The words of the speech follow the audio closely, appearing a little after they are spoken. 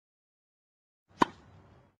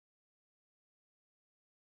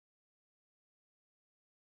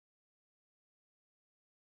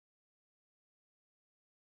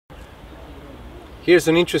Here's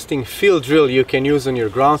an interesting feel drill you can use on your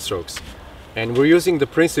ground strokes. And we're using the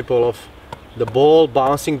principle of the ball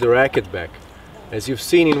bouncing the racket back. As you've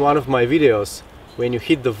seen in one of my videos, when you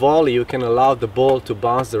hit the volley you can allow the ball to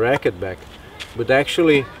bounce the racket back. But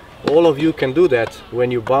actually all of you can do that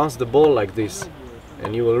when you bounce the ball like this.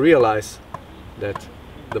 And you will realize that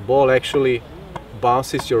the ball actually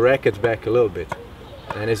bounces your racket back a little bit.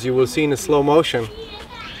 And as you will see in the slow motion,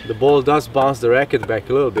 the ball does bounce the racket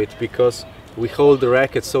back a little bit because we hold the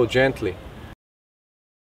racket so gently.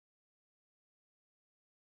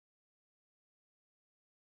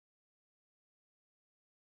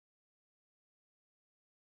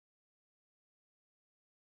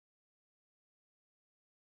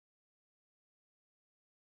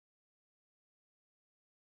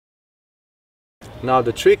 Now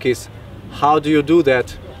the trick is, how do you do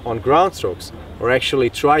that on ground strokes? Or actually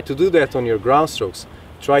try to do that on your ground strokes.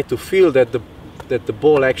 Try to feel that the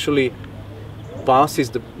ball actually bounces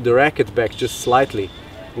the racket back just slightly,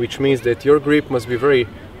 which means that your grip must be very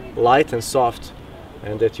light and soft,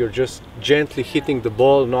 and that you're just gently hitting the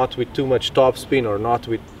ball, not with too much topspin or not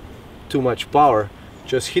with too much power.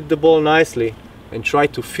 Just hit the ball nicely and try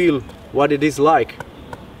to feel what it is like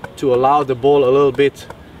to allow the ball a little bit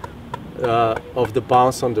of the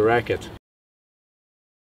bounce on the racket.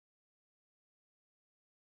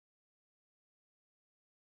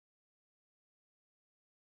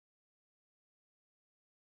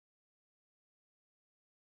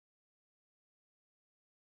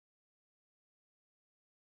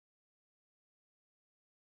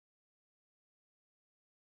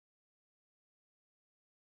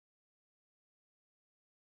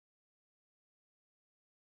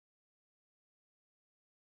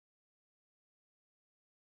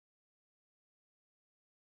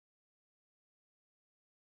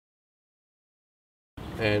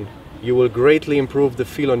 And you will greatly improve the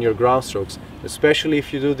feel on your ground strokes, especially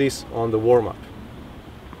if you do this on the warm-up.